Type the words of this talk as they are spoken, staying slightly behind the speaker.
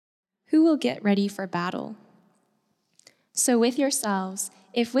Who will get ready for battle? So with yourselves,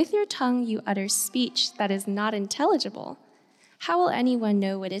 if with your tongue you utter speech that is not intelligible, how will anyone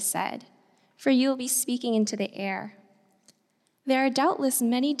know what is said? For you will be speaking into the air. There are doubtless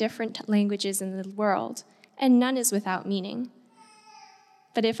many different languages in the world, and none is without meaning.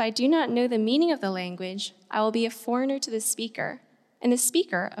 But if I do not know the meaning of the language, I will be a foreigner to the speaker, and the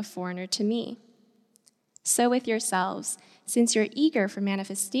speaker a foreigner to me. So with yourselves, since you're eager for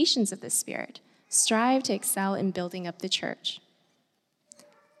manifestations of the Spirit, strive to excel in building up the church.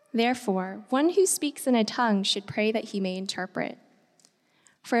 Therefore, one who speaks in a tongue should pray that he may interpret.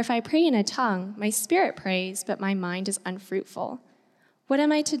 For if I pray in a tongue, my spirit prays, but my mind is unfruitful. What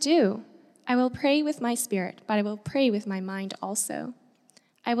am I to do? I will pray with my spirit, but I will pray with my mind also.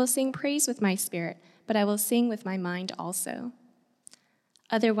 I will sing praise with my spirit, but I will sing with my mind also.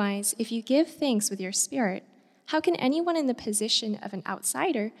 Otherwise, if you give thanks with your spirit, how can anyone in the position of an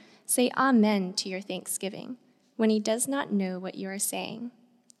outsider say amen to your thanksgiving when he does not know what you are saying?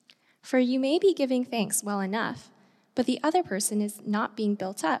 For you may be giving thanks well enough, but the other person is not being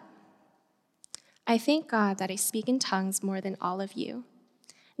built up. I thank God that I speak in tongues more than all of you.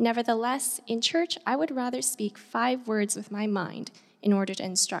 Nevertheless, in church, I would rather speak 5 words with my mind in order to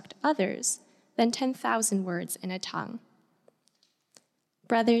instruct others than 10,000 words in a tongue.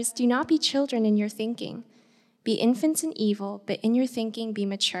 Brothers, do not be children in your thinking. Be infants in evil, but in your thinking be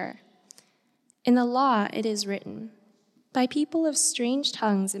mature. In the law it is written, by people of strange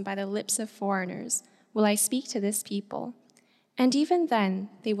tongues and by the lips of foreigners will I speak to this people, and even then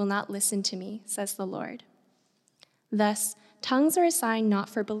they will not listen to me, says the Lord. Thus, tongues are a sign not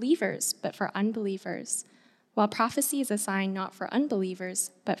for believers, but for unbelievers, while prophecy is a sign not for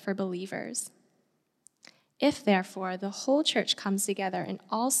unbelievers, but for believers. If, therefore, the whole church comes together and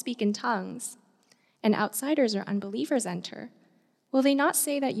all speak in tongues, and outsiders or unbelievers enter, will they not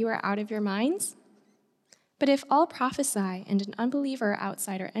say that you are out of your minds? But if all prophesy and an unbeliever or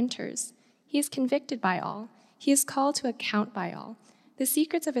outsider enters, he is convicted by all, he is called to account by all. The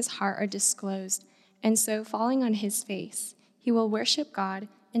secrets of his heart are disclosed, and so, falling on his face, he will worship God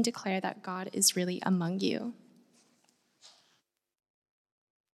and declare that God is really among you.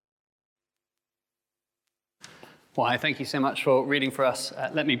 Why, thank you so much for reading for us.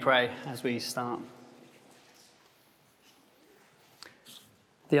 Let me pray as we start.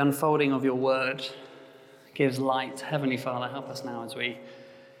 The unfolding of your word gives light. Heavenly Father, help us now as we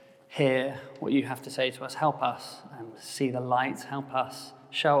hear what you have to say to us. Help us see the light. Help us,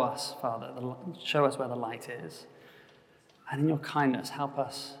 show us, Father, show us where the light is. And in your kindness, help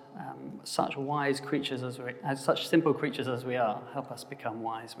us, such wise creatures as such simple creatures as we are, help us become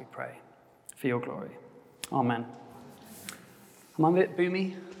wise, we pray, for your glory. Amen. Am I a bit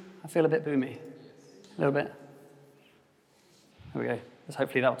boomy? I feel a bit boomy. A little bit. There we go.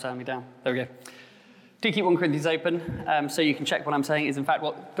 Hopefully that will turn me down. There we go. Do keep 1 Corinthians open so you can check what I'm saying is in fact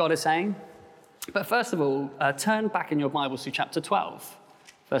what God is saying. But first of all, turn back in your Bibles to chapter 12,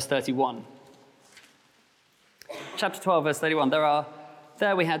 verse 31. Chapter 12, verse 31.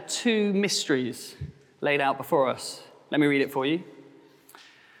 There we had 2 mysteries laid out before us. Let me read it for you.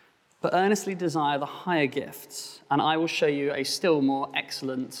 But earnestly desire the higher gifts, and I will show you a still more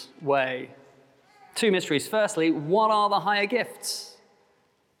excellent way. 2 mysteries. Firstly, what are the higher gifts?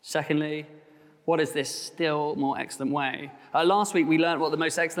 Secondly, what is this still more excellent way? Last week we learned what the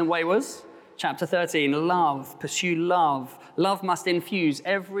most excellent way was. Chapter 13, love, pursue love. Love must infuse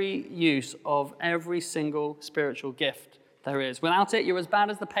every use of every single spiritual gift there is. Without it, you're as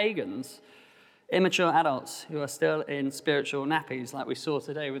bad as the pagans. Immature adults who are still in spiritual nappies, like we saw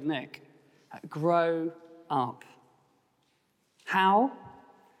today with Nick. Grow up. How?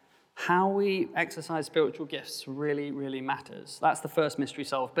 How we exercise spiritual gifts really, really matters. That's the first mystery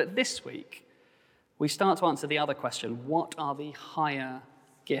solved. But this week, we start to answer the other question. What are the higher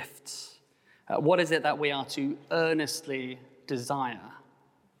gifts? What is it that we are to earnestly desire?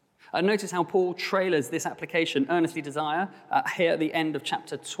 Notice how Paul trailers this application, earnestly desire, here at the end of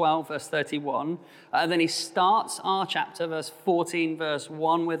chapter 12, verse 31. Then he starts our chapter, verse 14, verse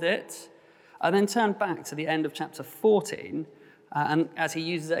 1 with it. And then turn back to the end of chapter 14, and as he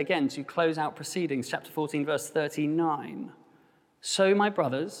uses it again to close out proceedings, chapter 14, verse 39. So, my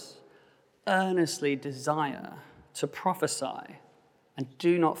brothers, earnestly desire to prophesy, and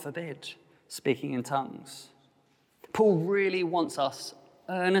do not forbid speaking in tongues. Paul really wants us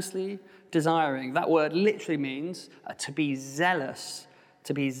earnestly desiring. That word literally means to be zealous.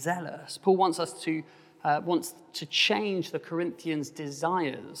 To be zealous. Paul wants us to change the Corinthians'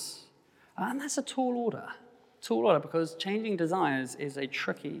 desires, and that's a tall order. Tall order because changing desires is a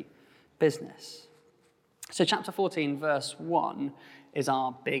tricky business. So chapter 14, verse 1 is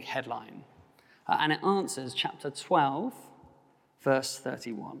our big headline. And it answers chapter 12, verse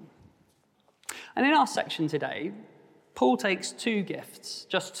 31. And in our section today, Paul takes two gifts,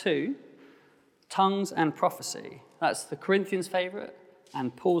 just two, tongues and prophecy. That's the Corinthians' favourite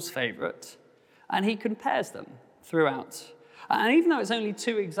and Paul's favourite. And he compares them throughout. And even though it's only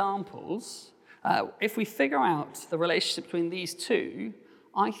two examples, if we figure out the relationship between these two,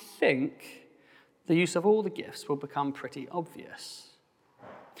 I think the use of all the gifts will become pretty obvious.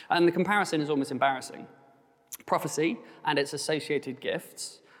 And the comparison is almost embarrassing. Prophecy and its associated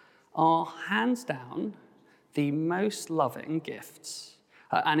gifts are hands down the most loving gifts.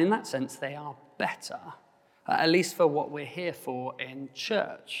 And in that sense, they are better, at least for what we're here for in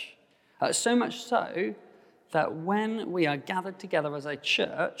church. So much so that when we are gathered together as a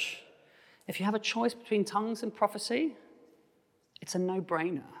church, if you have a choice between tongues and prophecy, it's a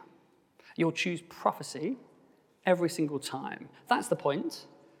no-brainer. You'll choose prophecy every single time. That's the point.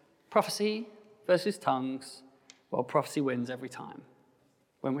 Prophecy versus tongues, well, prophecy wins every time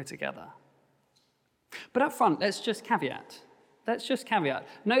when we're together. But up front, let's just caveat.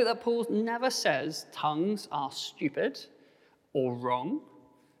 Note that Paul never says tongues are stupid or wrong.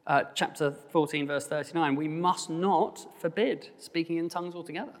 Chapter 14, verse 39, we must not forbid speaking in tongues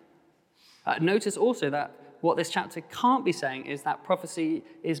altogether. Notice also that what this chapter can't be saying is that prophecy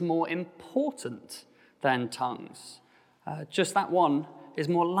is more important than tongues. Just that one is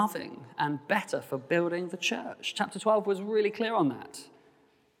more loving and better for building the church. Chapter 12 was really clear on that.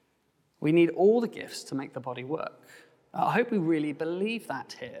 We need all the gifts to make the body work. I hope we really believe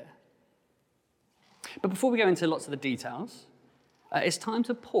that here. But before we go into lots of the details, it's time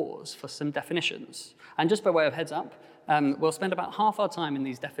to pause for some definitions. And just by way of heads up, we'll spend about half our time in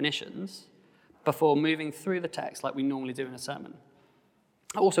these definitions before moving through the text like we normally do in a sermon.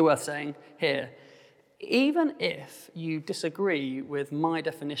 Also worth saying here, even if you disagree with my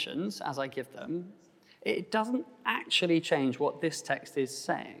definitions as I give them, it doesn't actually change what this text is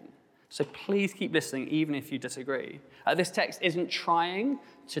saying. So please keep listening even if you disagree. This text isn't trying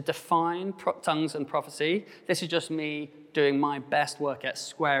to define tongues and prophecy. This is just me doing my best work at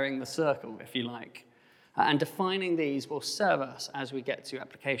squaring the circle, if you like. And defining these will serve us as we get to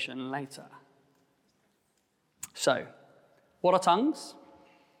application later. So, what are tongues?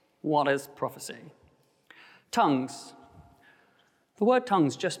 What is prophecy? Tongues. The word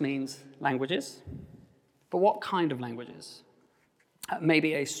tongues just means languages. But what kind of languages?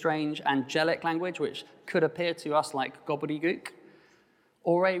 Maybe a strange angelic language, which could appear to us like gobbledygook,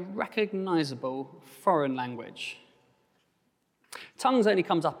 or a recognizable foreign language. Tongues only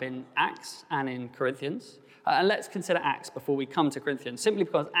comes up in Acts and in Corinthians. And let's consider Acts before we come to Corinthians, simply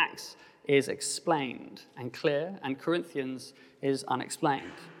because Acts is explained and clear, and Corinthians is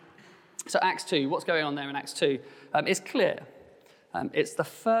unexplained. So Acts 2, what's going on there in Acts 2 is clear. It's the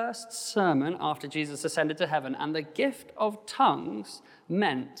first sermon after Jesus ascended to heaven, and the gift of tongues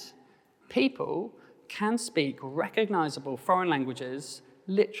meant people can speak recognizable foreign languages,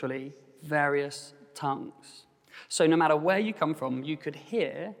 literally various tongues. So no matter where you come from, you could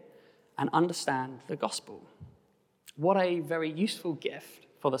hear and understand the gospel. What a very useful gift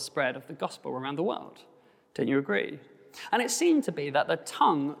for the spread of the gospel around the world. Don't you agree? And it seemed to be that the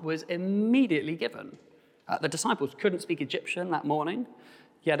tongue was immediately given. The disciples couldn't speak Egyptian that morning,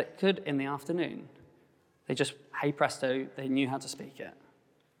 yet it could in the afternoon. They just, hey presto, they knew how to speak it.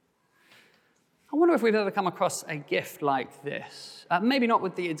 I wonder if we've ever come across a gift like this. Maybe not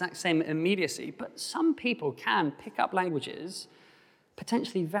with the exact same immediacy, but some people can pick up languages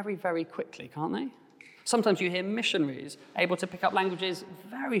potentially very, very quickly, can't they? Sometimes you hear missionaries able to pick up languages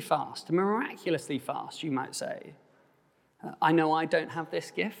very fast, miraculously fast, you might say. I know I don't have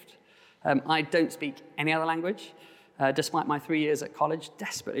this gift. I don't speak any other language, despite my 3 years at college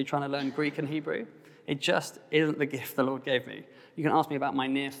desperately trying to learn Greek and Hebrew. It just isn't the gift the Lord gave me. You can ask me about my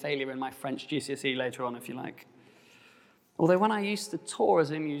near failure in my French GCSE later on if you like. Although when I used to tour as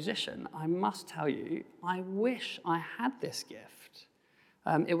a musician, I must tell you, I wish I had this gift.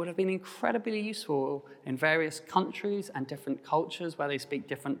 It would have been incredibly useful in various countries and different cultures where they speak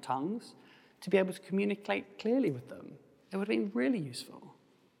different tongues to be able to communicate clearly with them. It would have been really useful.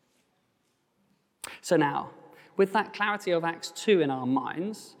 So now, with that clarity of Acts 2 in our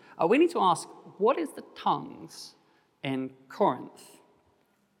minds, we need to ask, what is the tongues in Corinth?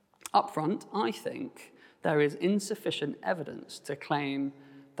 Up front, I think there is insufficient evidence to claim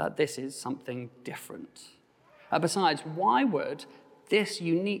that this is something different. Besides, why would this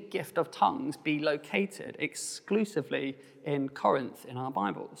unique gift of tongues be located exclusively in Corinth in our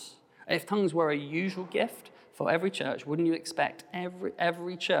Bibles? If tongues were a usual gift for every church, wouldn't you expect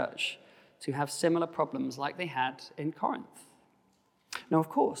every church to have similar problems like they had in Corinth? Now, of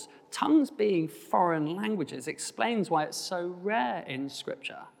course, tongues being foreign languages explains why it's so rare in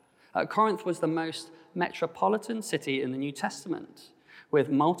Scripture. Corinth was the most metropolitan city in the New Testament, with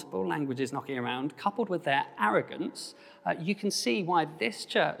multiple languages knocking around, coupled with their arrogance. You can see why this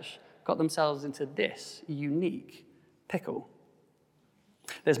church got themselves into this unique pickle.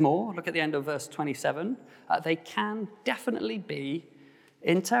 There's more. Look at the end of verse 27. They can definitely be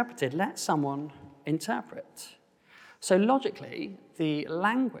interpreted. Let someone interpret. So logically, the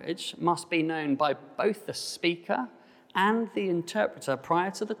language must be known by both the speaker and the interpreter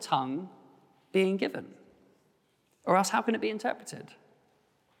prior to the tongue being given. Or else, how can it be interpreted?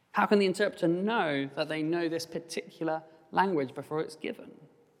 How can the interpreter know that they know this particular language before it's given?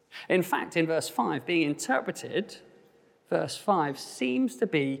 In fact, in verse 5, being interpreted, verse 5 seems to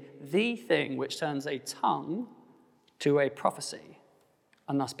be the thing which turns a tongue to a prophecy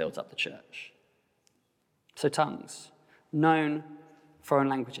and thus builds up the church. So tongues, known foreign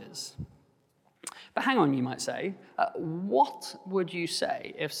languages. But hang on, you might say, what would you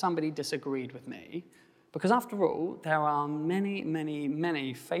say if somebody disagreed with me? Because after all, there are many, many,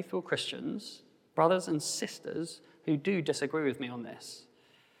 many faithful Christians, brothers and sisters, who do disagree with me on this.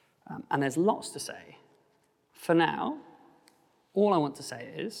 And there's lots to say. For now, all I want to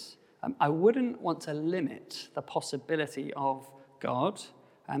say is, I wouldn't want to limit the possibility of God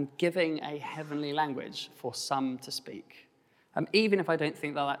giving a heavenly language for some to speak. Even if I don't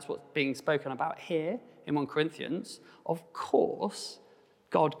think that that's what's being spoken about here in 1 Corinthians, of course,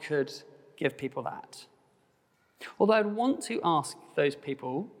 God could give people that. Although I'd want to ask those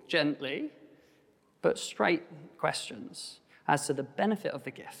people gently, but straight questions as to the benefit of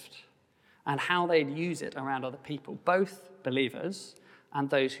the gift and how they'd use it around other people, both believers and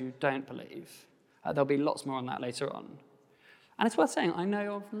those who don't believe. There'll be lots more on that later on. And it's worth saying, I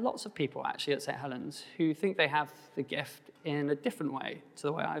know of lots of people actually at St. Helens who think they have the gift in a different way to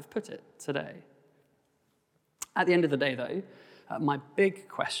the way I've put it today. At the end of the day, though, my big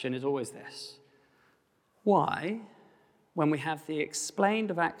question is always this. Why, when we have the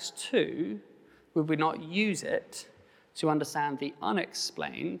explained of Acts 2, would we not use it to understand the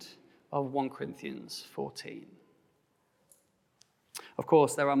unexplained of 1 Corinthians 14? Of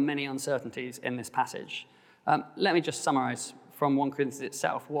course, there are many uncertainties in this passage. Let me just summarize from 1 Corinthians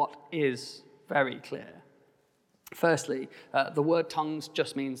itself what is very clear. Firstly, the word tongues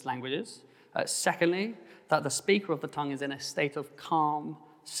just means languages. Secondly, that the speaker of the tongue is in a state of calm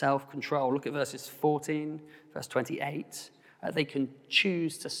self-control. Look at verses 14, verse 28. They can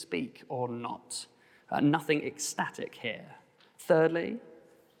choose to speak or not. Nothing ecstatic here. Thirdly,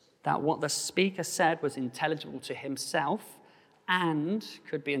 that what the speaker said was intelligible to himself and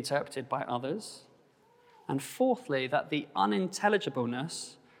could be interpreted by others. And fourthly, that the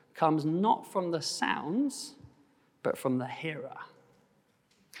unintelligibleness comes not from the sounds, but from the hearer.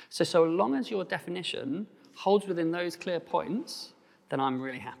 So long as your definition holds within those clear points, then I'm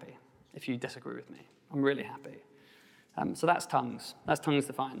really happy. If you disagree with me, I'm really happy. So that's tongues. That's tongues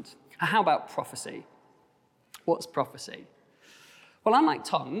defined. How about prophecy? What's prophecy? Well, unlike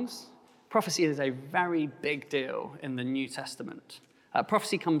tongues, prophecy is a very big deal in the New Testament.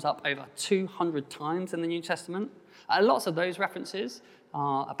 Prophecy comes up over 200 times in the New Testament. Lots of those references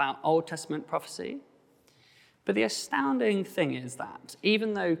are about Old Testament prophecy. But the astounding thing is that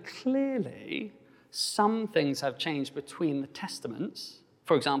even though clearly some things have changed between the testaments,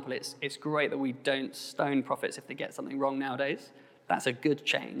 for example, it's great that we don't stone prophets if they get something wrong nowadays. That's a good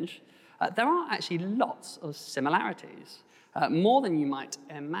change. There are actually lots of similarities, more than you might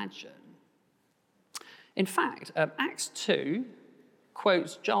imagine. In fact, Acts 2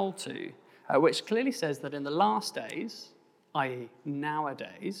 quotes Joel 2, which clearly says that in the last days, i.e.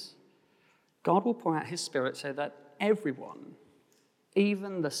 nowadays, God will pour out his Spirit so that everyone,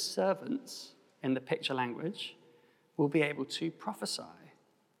 even the servants in the picture language, will be able to prophesy.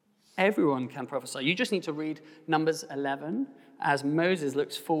 Everyone can prophesy. You just need to read Numbers 11 as Moses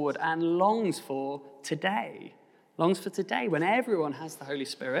looks forward and longs for today. Longs for today when everyone has the Holy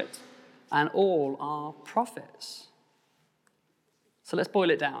Spirit and all are prophets. So let's boil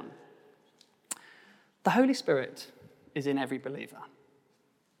it down. The Holy Spirit is in every believer.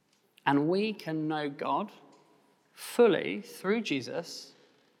 And we can know God fully through Jesus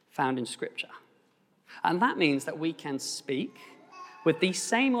found in Scripture. And that means that we can speak with the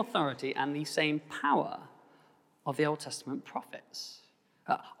same authority and the same power of the Old Testament prophets.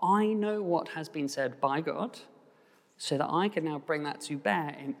 I know what has been said by God so that I can now bring that to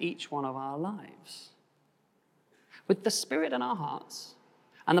bear in each one of our lives. With the Spirit in our hearts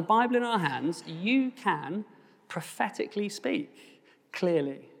and the Bible in our hands, you can prophetically speak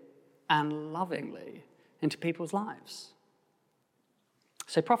clearly and lovingly into people's lives.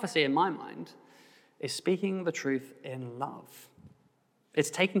 So prophecy, in my mind, is speaking the truth in love. It's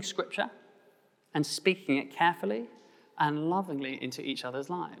taking scripture and speaking it carefully and lovingly into each other's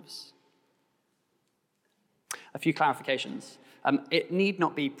lives. A few clarifications. It need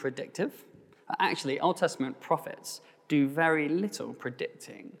not be predictive. Actually, Old Testament prophets do very little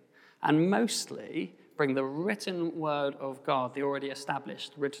predicting and mostly bring the written word of God, the already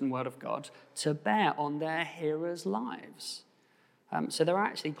established written word of God, to bear on their hearers' lives. So there are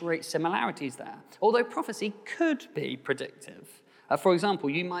actually great similarities there, although prophecy could be predictive. For example,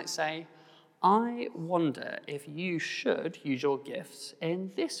 you might say, I wonder if you should use your gifts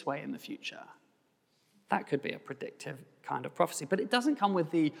in this way in the future. That could be a predictive kind of prophecy, but it doesn't come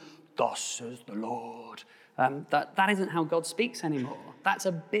with the, thus says the Lord. That isn't how God speaks anymore. That's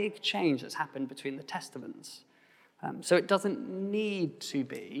a big change that's happened between the Testaments. So it doesn't need to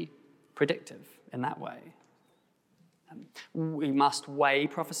be predictive in that way. We must weigh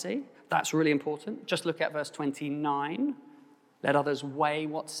prophecy. That's really important. Just look at verse 29. Let others weigh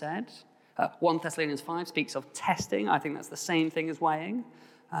what's said. 1 Thessalonians 5 speaks of testing. I think that's the same thing as weighing.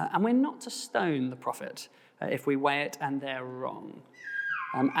 And we're not to stone the prophet if we weigh it and they're wrong.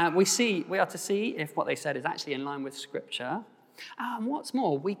 And we are to see if what they said is actually in line with Scripture. And what's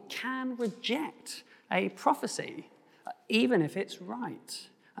more, we can reject a prophecy, even if it's right.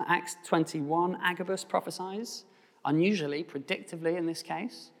 Acts 21, Agabus prophesies, unusually, predictively in this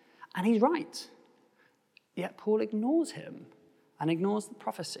case, and he's right. Yet Paul ignores him and ignores the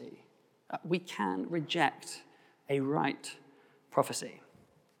prophecy. We can reject a right prophecy.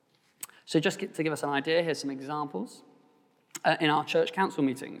 So just to give us an idea, here's some examples. In our church council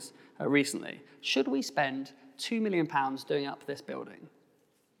meetings recently, should we spend £2 million doing up this building?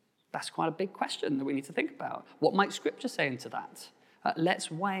 That's quite a big question that we need to think about. What might Scripture say into that?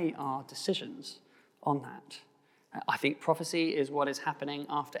 Let's weigh our decisions on that. I think prophecy is what is happening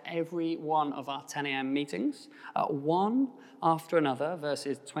after every one of our 10 a.m. meetings. One after another,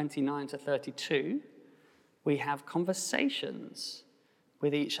 verses 29 to 32, we have conversations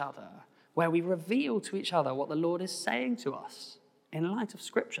with each other where we reveal to each other what the Lord is saying to us in light of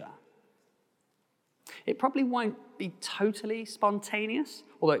Scripture. It probably won't be totally spontaneous,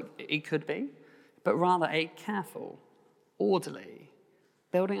 although it could be, but rather a careful, orderly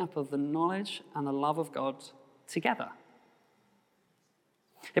building up of the knowledge and the love of God together.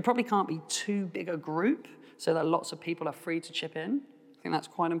 It probably can't be too big a group so that lots of people are free to chip in. I think that's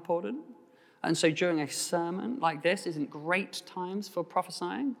quite important. And so during a sermon like this isn't great times for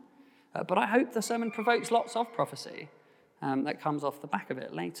prophesying, but I hope the sermon provokes lots of prophecy that comes off the back of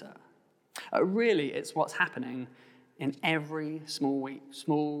it later. Really, it's what's happening in every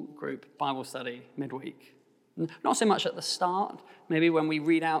small group Bible study midweek. Not so much at the start, maybe when we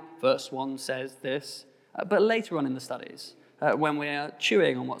read out verse 1 says this, but later on in the studies, when we're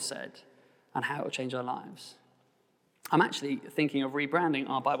chewing on what's said and how it will change our lives. I'm actually thinking of rebranding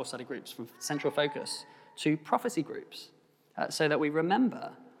our Bible study groups from Central Focus to prophecy groups so that we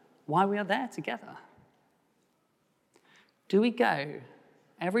remember why we are there together. Do we go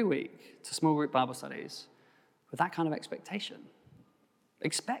every week to small group Bible studies with that kind of expectation?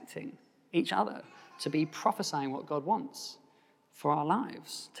 Expecting each other to be prophesying what God wants for our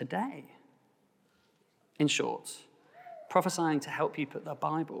lives today. In short, prophesying to help you put the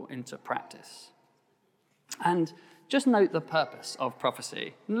Bible into practice. And just note the purpose of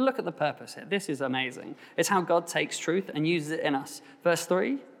prophecy. Look at the purpose here. This is amazing. It's how God takes truth and uses it in us. Verse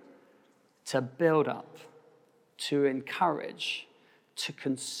 3, to build up, to encourage, to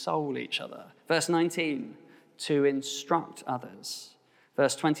console each other. Verse 19, to instruct others.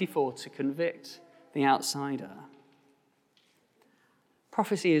 Verse 24, to convict the outsider.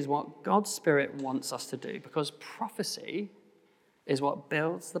 Prophecy is what God's Spirit wants us to do, because prophecy is what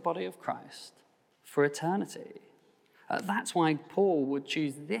builds the body of Christ for eternity. That's why Paul would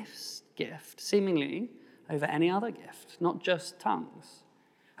choose this gift, seemingly, over any other gift, not just tongues.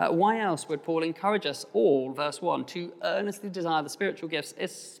 Why else would Paul encourage us all, verse 1, to earnestly desire the spiritual gifts,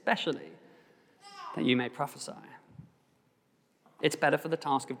 especially that you may prophesy? It's better for the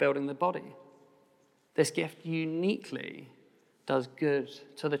task of building the body. This gift uniquely does good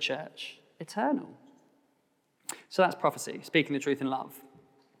to the church, eternal. So that's prophecy, speaking the truth in love.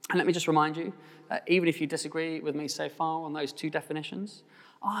 And let me just remind you, even if you disagree with me so far on those two definitions,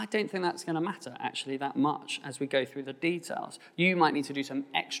 I don't think that's going to matter actually that much as we go through the details. You might need to do some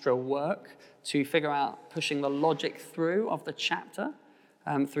extra work to figure out pushing the logic through of the chapter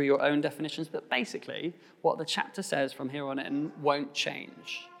through your own definitions, but basically what the chapter says from here on in won't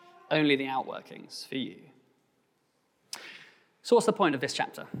change, only the outworkings for you. So what's the point of this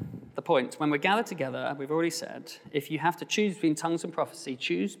chapter? the point. When we're gathered together, we've already said, if you have to choose between tongues and prophecy,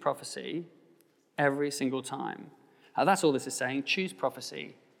 choose prophecy every single time. That's all this is saying. Choose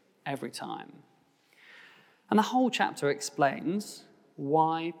prophecy every time. And the whole chapter explains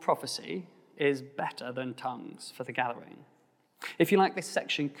why prophecy is better than tongues for the gathering. If you like, this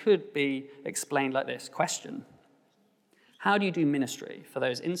section could be explained like this. Question: how do you do ministry for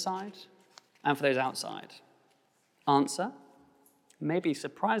those inside and for those outside? Answer: maybe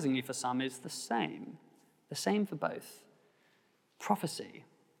surprisingly for some, is the same for both. Prophecy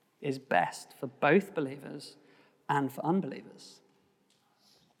is best for both believers and for unbelievers.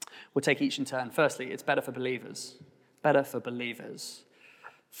 We'll take each in turn. Firstly, it's better for believers. Better for believers.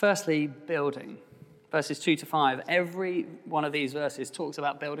 Firstly, building. Verses 2 to 5. Every one of these verses talks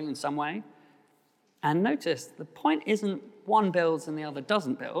about building in some way. And notice, the point isn't one builds and the other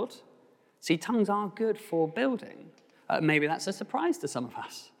doesn't build. See, tongues are good for building. Maybe that's a surprise to some of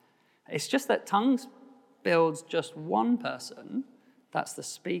us. It's just that tongues builds just one person, that's the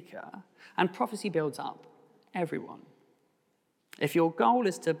speaker, and prophecy builds up everyone. If your goal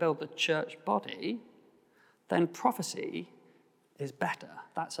is to build the church body, then prophecy is better.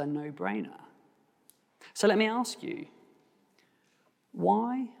 That's a no-brainer. So let me ask you,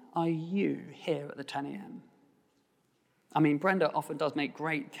 why are you here at the 10 a.m.? I mean, Brenda often does make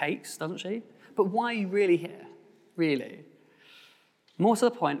great cakes, doesn't she? But why are you really here? Really? More to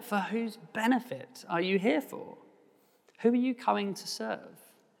the point, for whose benefit are you here for? Who are you coming to serve?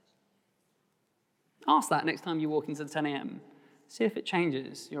 Ask that next time you walk into the 10 a.m. See if it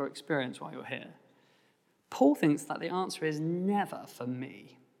changes your experience while you're here. Paul thinks that the answer is never for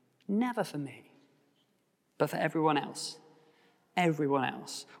me. Never for me. But for everyone else. Everyone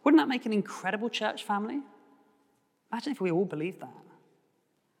else. Wouldn't that make an incredible church family? Imagine if we all believed that.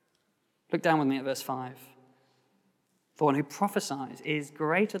 Look down with me at verse 5. The one who prophesies is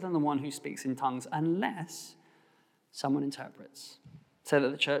greater than the one who speaks in tongues unless someone interprets, so that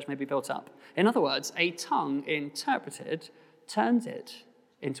the church may be built up. In other words, a tongue interpreted turns it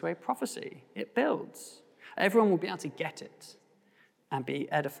into a prophecy. It builds. Everyone will be able to get it and be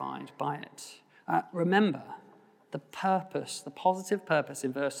edified by it. Remember the purpose, the positive purpose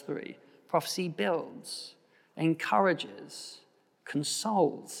in verse 3. Prophecy builds, encourages,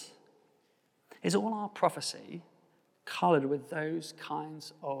 consoles. Is all our prophecy coloured with those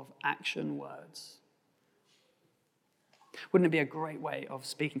kinds of action words? Wouldn't it be a great way of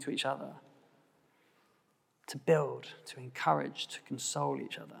speaking to each other? To build, to encourage, to console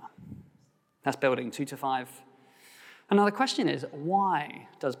each other. That's building, 2 to 5. Another question is, why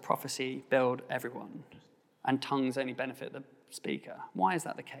does prophecy build everyone and tongues only benefit the speaker? Why is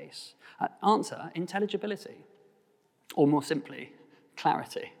that the case? Answer, intelligibility. Or more simply,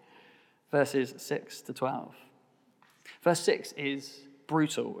 clarity. Verses 6 to 12. Verse 6 is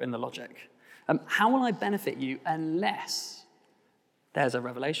brutal in the logic. How will I benefit you unless there's a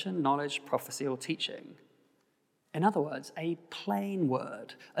revelation, knowledge, prophecy, or teaching? In other words, a plain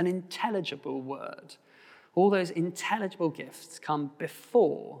word, an intelligible word. All those intelligible gifts come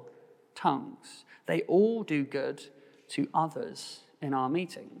before tongues. They all do good to others in our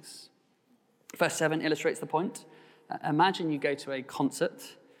meetings. Verse 7 illustrates the point. Imagine you go to a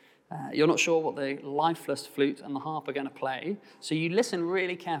concert. You're not sure what the lifeless flute and the harp are going to play, so you listen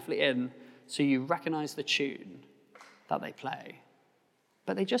really carefully in so you recognize the tune that they play.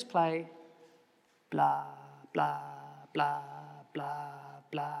 But they just play blah, blah, blah, blah,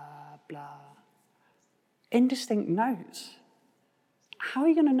 blah, blah. Indistinct notes. How are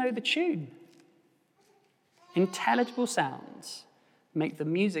you going to know the tune? Intelligible sounds make the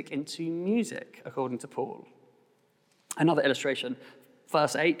music into music, according to Paul. Another illustration,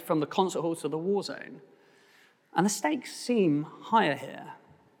 verse 8, from the concert hall to the war zone. And the stakes seem higher here.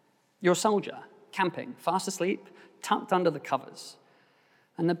 You're a soldier, camping, fast asleep, tucked under the covers.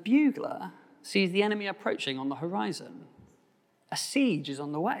 And the bugler sees the enemy approaching on the horizon. A siege is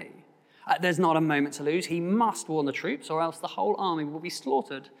on the way. There's not a moment to lose. He must warn the troops, or else the whole army will be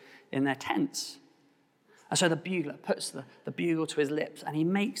slaughtered in their tents. And so the bugler puts the bugle to his lips, and he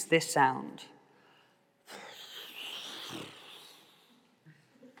makes this sound.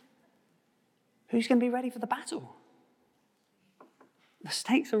 Who's going to be ready for the battle? The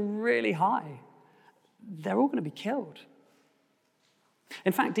stakes are really high. They're all going to be killed.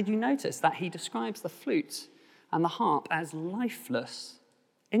 In fact, did you notice that he describes the flute and the harp as lifeless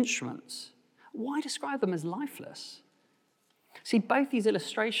instruments? Why describe them as lifeless? See, both these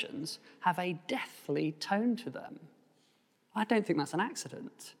illustrations have a deathly tone to them. I don't think that's an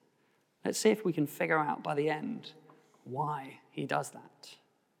accident. Let's see if we can figure out by the end why he does that.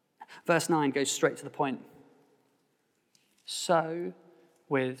 Verse 9 goes straight to the point. So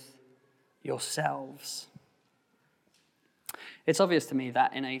with yourselves. It's obvious to me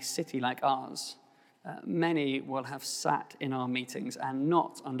that in a city like ours, many will have sat in our meetings and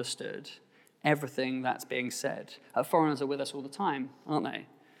not understood everything that's being said. Foreigners are with us all the time, aren't they?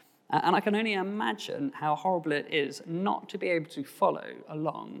 And I can only imagine how horrible it is not to be able to follow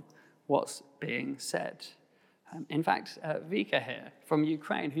along what's being said. In fact, Vika here from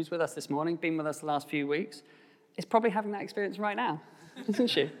Ukraine, who's with us this morning, been with us the last few weeks, is probably having that experience right now, isn't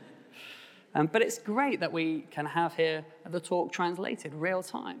she? But it's great that we can have here the talk translated real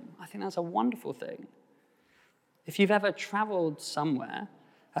time. I think that's a wonderful thing. If you've ever traveled somewhere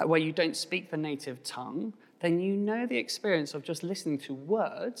where you don't speak the native tongue, then you know the experience of just listening to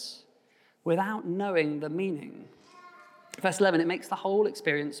words without knowing the meaning. Verse 11, it makes the whole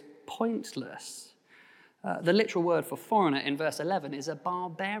experience pointless. The literal word for foreigner in verse 11 is a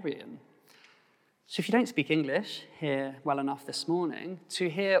barbarian. So if you don't speak English here well enough this morning to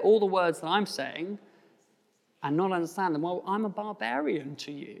hear all the words that I'm saying and not understand them, well, I'm a barbarian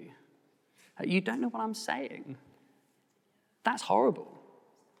to you. You don't know what I'm saying. That's horrible.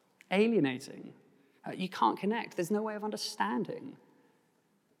 Alienating. You can't connect. There's no way of understanding.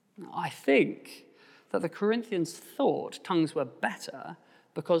 I think that the Corinthians thought tongues were better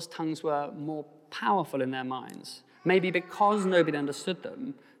because tongues were more powerful in their minds. Maybe because nobody understood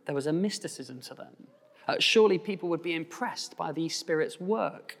them, there was a mysticism to them. Surely people would be impressed by the Spirit's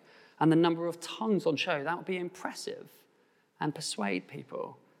work and the number of tongues on show. That would be impressive and persuade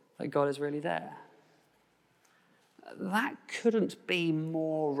people that God is really there. That couldn't be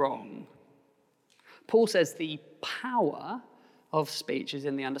more wrong. Paul says the power of speech is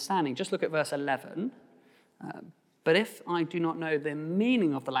in the understanding. Just look at verse 11. But if I do not know the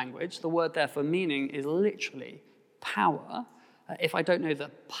meaning of the language, the word there for meaning is literally power. If I don't know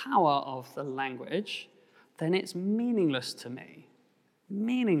the power of the language, then it's meaningless to me.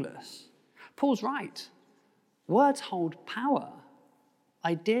 Meaningless. Paul's right. Words hold power,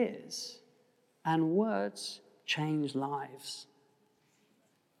 ideas, and words change lives.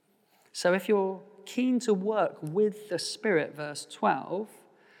 So if you're keen to work with the Spirit, verse 12,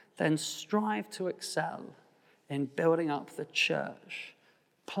 then strive to excel in building up the church.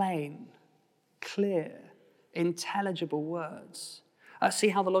 Plain, clear, intelligible words. See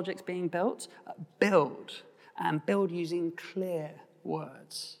how the logic's being built? Build, and build using clear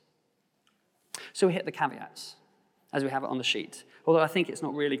words. So we hit the caveats, as we have it on the sheet. Although I think it's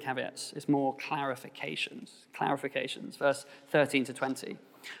not really caveats, it's more clarifications. Clarifications, verse 13 to 20.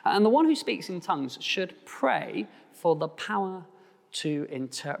 And the one who speaks in tongues should pray for the power to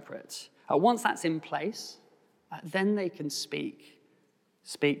interpret. Once that's in place, then they can speak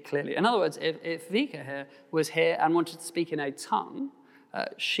clearly. In other words, if Vika here was here and wanted to speak in a tongue,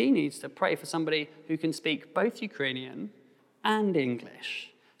 she needs to pray for somebody who can speak both Ukrainian and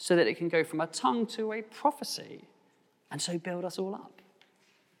English so that it can go from a tongue to a prophecy and so build us all up.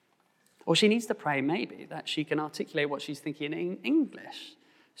 Or she needs to pray maybe that she can articulate what she's thinking in English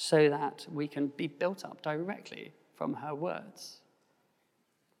so that we can be built up directly from her words.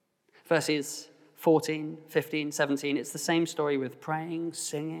 Verses 14, 15, 17, it's the same story with praying,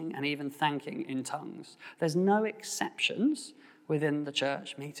 singing, and even thanking in tongues. There's no exceptions within the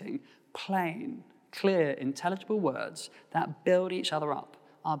church meeting. Plain, clear, intelligible words that build each other up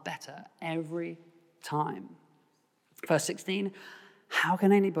are better every time. Verse 16, how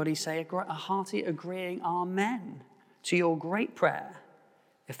can anybody say a hearty agreeing amen to your great prayer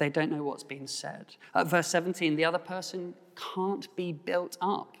if they don't know what's been said? Verse 17, the other person can't be built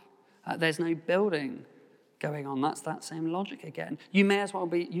up. There's no building going on. That's that same logic again. You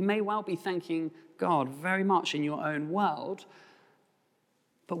may well be thanking God very much in your own world,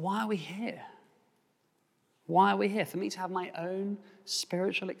 but why are we here? Why are we here? For me to have my own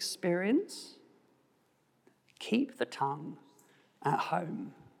spiritual experience? Keep the tongue at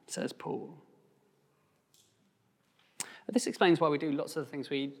home, says Paul. This explains why we do lots of the things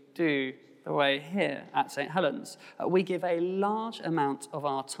we do the way here at St. Helens. We give a large amount of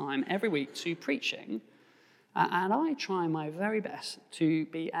our time every week to preaching, and I try my very best to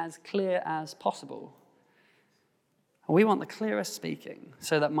be as clear as possible. We want the clearest speaking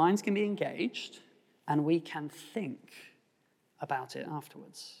so that minds can be engaged and we can think about it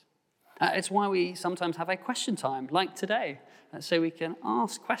afterwards. It's why we sometimes have a question time, like today, so we can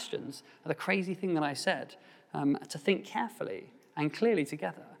ask questions of the crazy thing that I said, to think carefully and clearly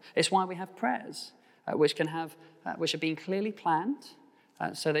together. It's why we have prayers, which are being clearly planned,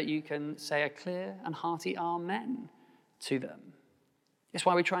 so that you can say a clear and hearty amen to them. It's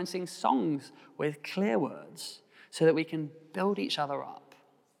why we try and sing songs with clear words, so that we can build each other up.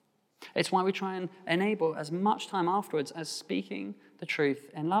 It's why we try and enable as much time afterwards as speaking the truth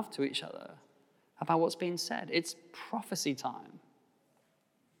in love to each other about what's being said. It's prophecy time.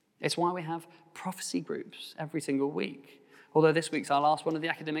 It's why we have prophecy groups every single week. Although this week's our last one of the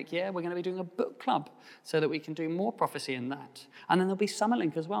academic year, we're going to be doing a book club so that we can do more prophecy in that. And then there'll be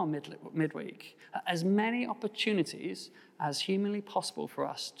Summerlink as well midweek. As many opportunities as humanly possible for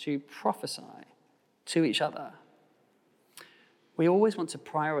us to prophesy to each other. We always want to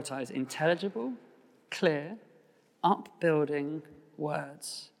prioritize intelligible, clear, upbuilding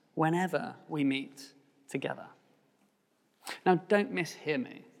words whenever we meet together. Now, don't mishear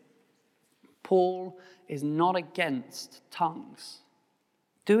me. Paul is not against tongues.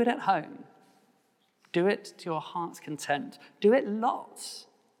 Do it at home. Do it to your heart's content. Do it lots.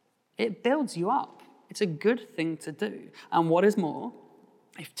 It builds you up. It's a good thing to do. And what is more,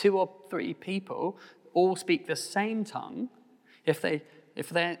 if 2 or 3 people all speak the same tongue, if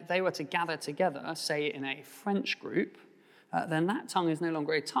they were to gather together, say in a French group, then that tongue is no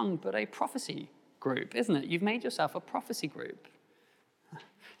longer a tongue, but a prophecy group, isn't it? You've made yourself a prophecy group.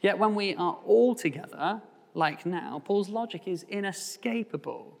 Yet when we are all together, like now, Paul's logic is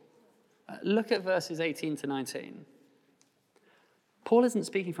inescapable. Look at verses 18 to 19. Paul isn't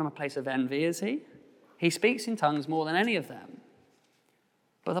speaking from a place of envy, is he? He speaks in tongues more than any of them.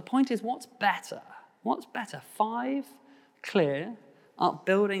 But the point is, what's better? What's better, 5 clear,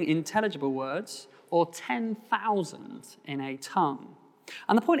 upbuilding, intelligible words, or 10,000 in a tongue?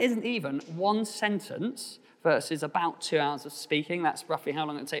 And the point isn't even one sentence versus about 2 hours of speaking. That's roughly how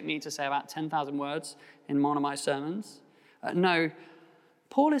long it would take me to say about 10,000 words in one of my sermons. No,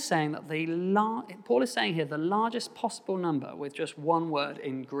 Paul is saying here the largest possible number with just one word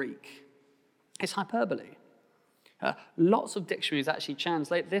in Greek. It's hyperbole. Lots of dictionaries actually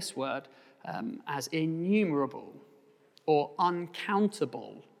translate this word as innumerable or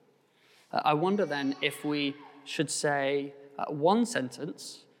uncountable. I wonder then if we should say one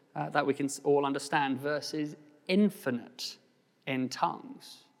sentence that we can all understand versus infinite in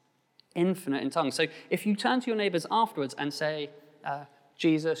tongues. Infinite in tongues. So if you turn to your neighbours afterwards and say,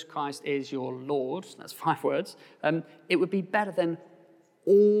 Jesus Christ is your Lord, that's 5 words, it would be better than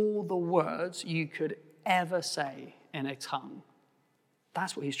all the words you could ever say in a tongue.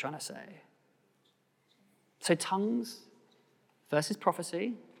 That's what he's trying to say. So tongues versus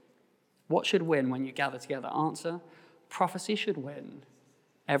prophecy. What should win when you gather together? Answer, prophecy should win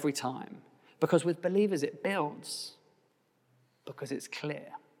every time. Because with believers it builds. Because it's clear.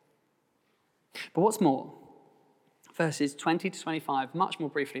 But what's more, verses 20 to 25, much more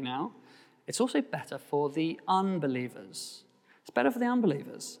briefly now, it's also better for the unbelievers. It's better for the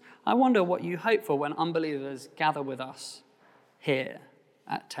unbelievers. I wonder what you hope for when unbelievers gather with us here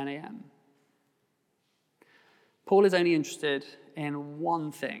at 10 a.m. Paul is only interested in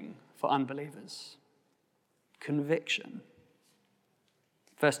one thing for unbelievers: conviction.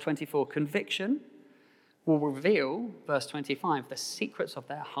 Verse 24, conviction will reveal, verse 25, the secrets of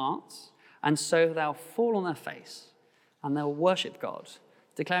their hearts, and so they'll fall on their face and they'll worship God,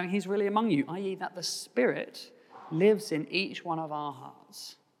 declaring he's really among you, i.e. that the Spirit lives in each one of our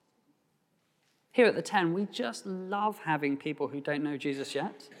hearts. Here at the 10, we just love having people who don't know Jesus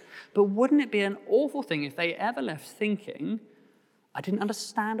yet. But wouldn't it be an awful thing if they ever left thinking, I didn't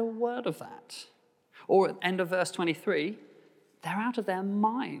understand a word of that? Or at the end of verse 23, they're out of their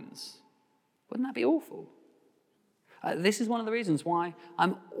minds. Wouldn't that be awful? This is one of the reasons why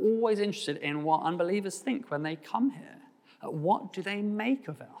I'm always interested in what unbelievers think when they come here. What do they make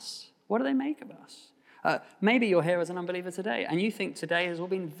of us? What do they make of us? Maybe you're here as an unbeliever today, and you think today has all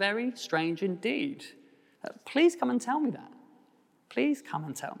been very strange indeed. Please come and tell me that. Please come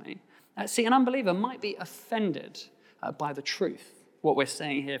and tell me. See, an unbeliever might be offended by the truth, what we're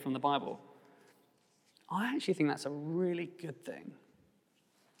saying here from the Bible. I actually think that's a really good thing.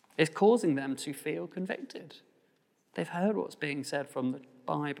 It's causing them to feel convicted. They've heard what's being said from the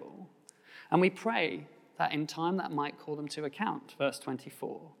Bible. And we pray that in time that might call them to account, verse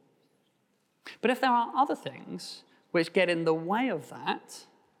 24. But if there are other things which get in the way of that,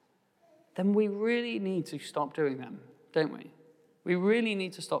 then we really need to stop doing them, don't we? We really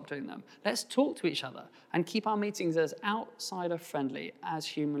need to stop doing them. Let's talk to each other and keep our meetings as outsider-friendly as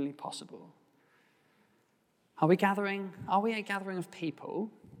humanly possible. Are we a gathering of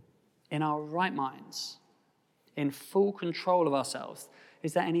people in our right minds, in full control of ourselves?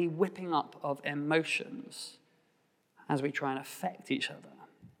 Is there any whipping up of emotions as we try and affect each other?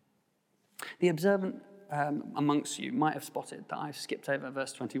 The observant amongst you might have spotted that I've skipped over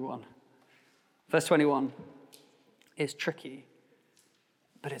verse 21. Verse 21 is tricky,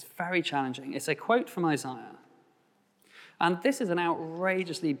 but it's very challenging. It's a quote from Isaiah. And this is an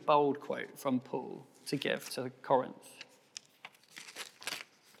outrageously bold quote from Paul to give to Corinth.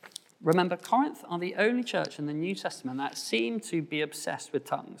 Remember, Corinth are the only church in the New Testament that seemed to be obsessed with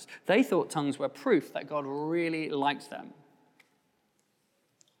tongues. They thought tongues were proof that God really liked them.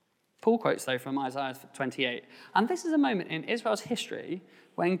 Paul quotes, though, from Isaiah 28. And this is a moment in Israel's history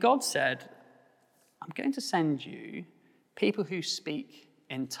when God said, I'm going to send you people who speak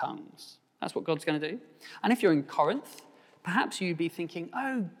in tongues. That's what God's going to do. And if you're in Corinth, perhaps you'd be thinking,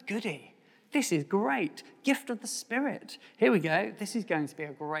 oh, goody, this is great. Gift of the Spirit. Here we go. This is going to be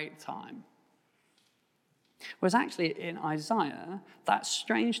a great time. Whereas actually in Isaiah, that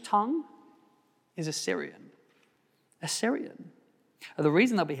strange tongue is Assyrian. Assyrian. And the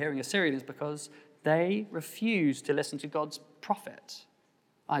reason they'll be hearing Assyrian is because they refused to listen to God's prophet,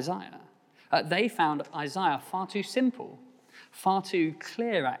 Isaiah. They found Isaiah far too simple, far too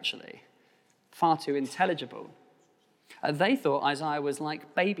clear, actually, far too intelligible. They thought Isaiah was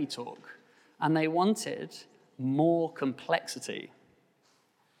like baby talk, and they wanted more complexity.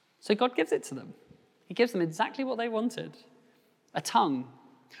 So God gives it to them. He gives them exactly what they wanted. A tongue,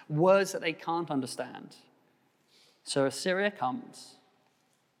 words that they can't understand. So Assyria comes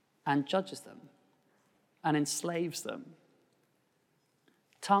and judges them and enslaves them.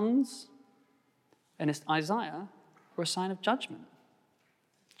 Tongues in Isaiah were a sign of judgment.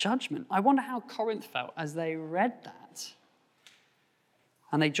 Judgment. I wonder how Corinth felt as they read that.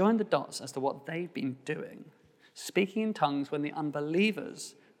 And they joined the dots as to what they've been doing, speaking in tongues when the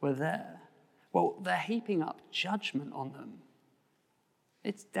unbelievers were there. Well, they're heaping up judgment on them.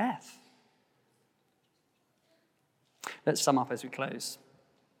 It's death. Let's sum up as we close.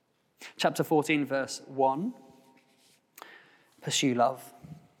 Chapter 14, verse 1. Pursue love.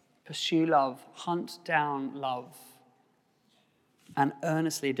 Pursue love. Hunt down love. And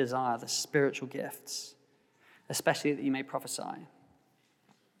earnestly desire the spiritual gifts, especially that you may prophesy.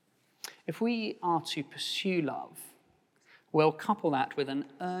 If we are to pursue love, we'll couple that with an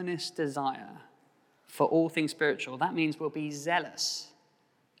earnest desire for all things spiritual. That means we'll be zealous,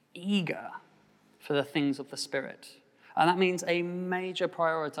 eager for the things of the Spirit. And that means a major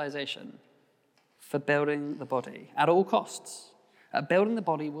prioritization for building the body at all costs. Building the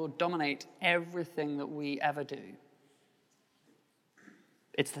body will dominate everything that we ever do.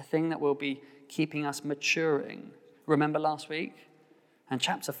 It's the thing that will be keeping us maturing. Remember last week? And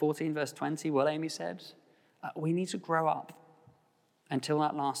chapter 14, verse 20, what Amy said? We need to grow up until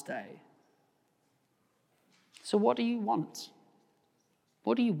that last day. So what do you want?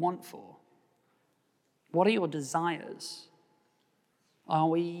 What do you want for? What are your desires? Are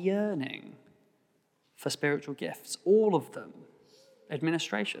we yearning for spiritual gifts? All of them.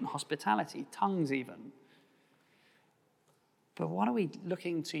 Administration, hospitality, tongues even. But what are we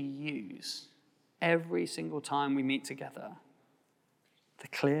looking to use every single time we meet together? The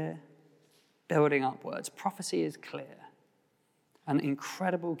clear, building upwards. Prophecy is clear. An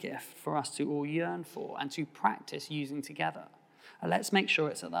incredible gift for us to all yearn for and to practice using together. And let's make sure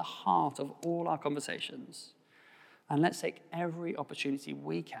it's at the heart of all our conversations. And let's take every opportunity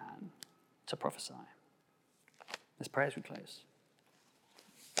we can to prophesy. Let's pray as we close.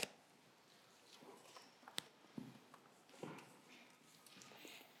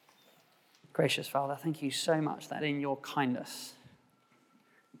 Gracious Father, thank you so much that in your kindness,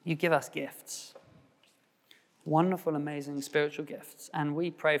 you give us gifts, wonderful, amazing spiritual gifts. And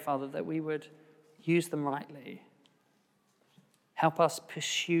we pray, Father, that we would use them rightly. Help us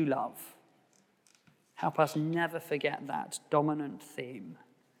pursue love. Help us never forget that dominant theme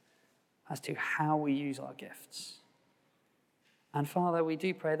as to how we use our gifts. And Father, we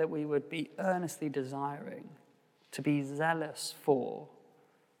do pray that we would be earnestly desiring to be zealous for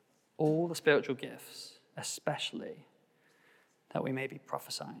all the spiritual gifts, especially that we may be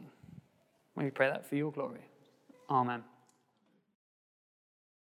prophesying. We pray that for your glory. Amen.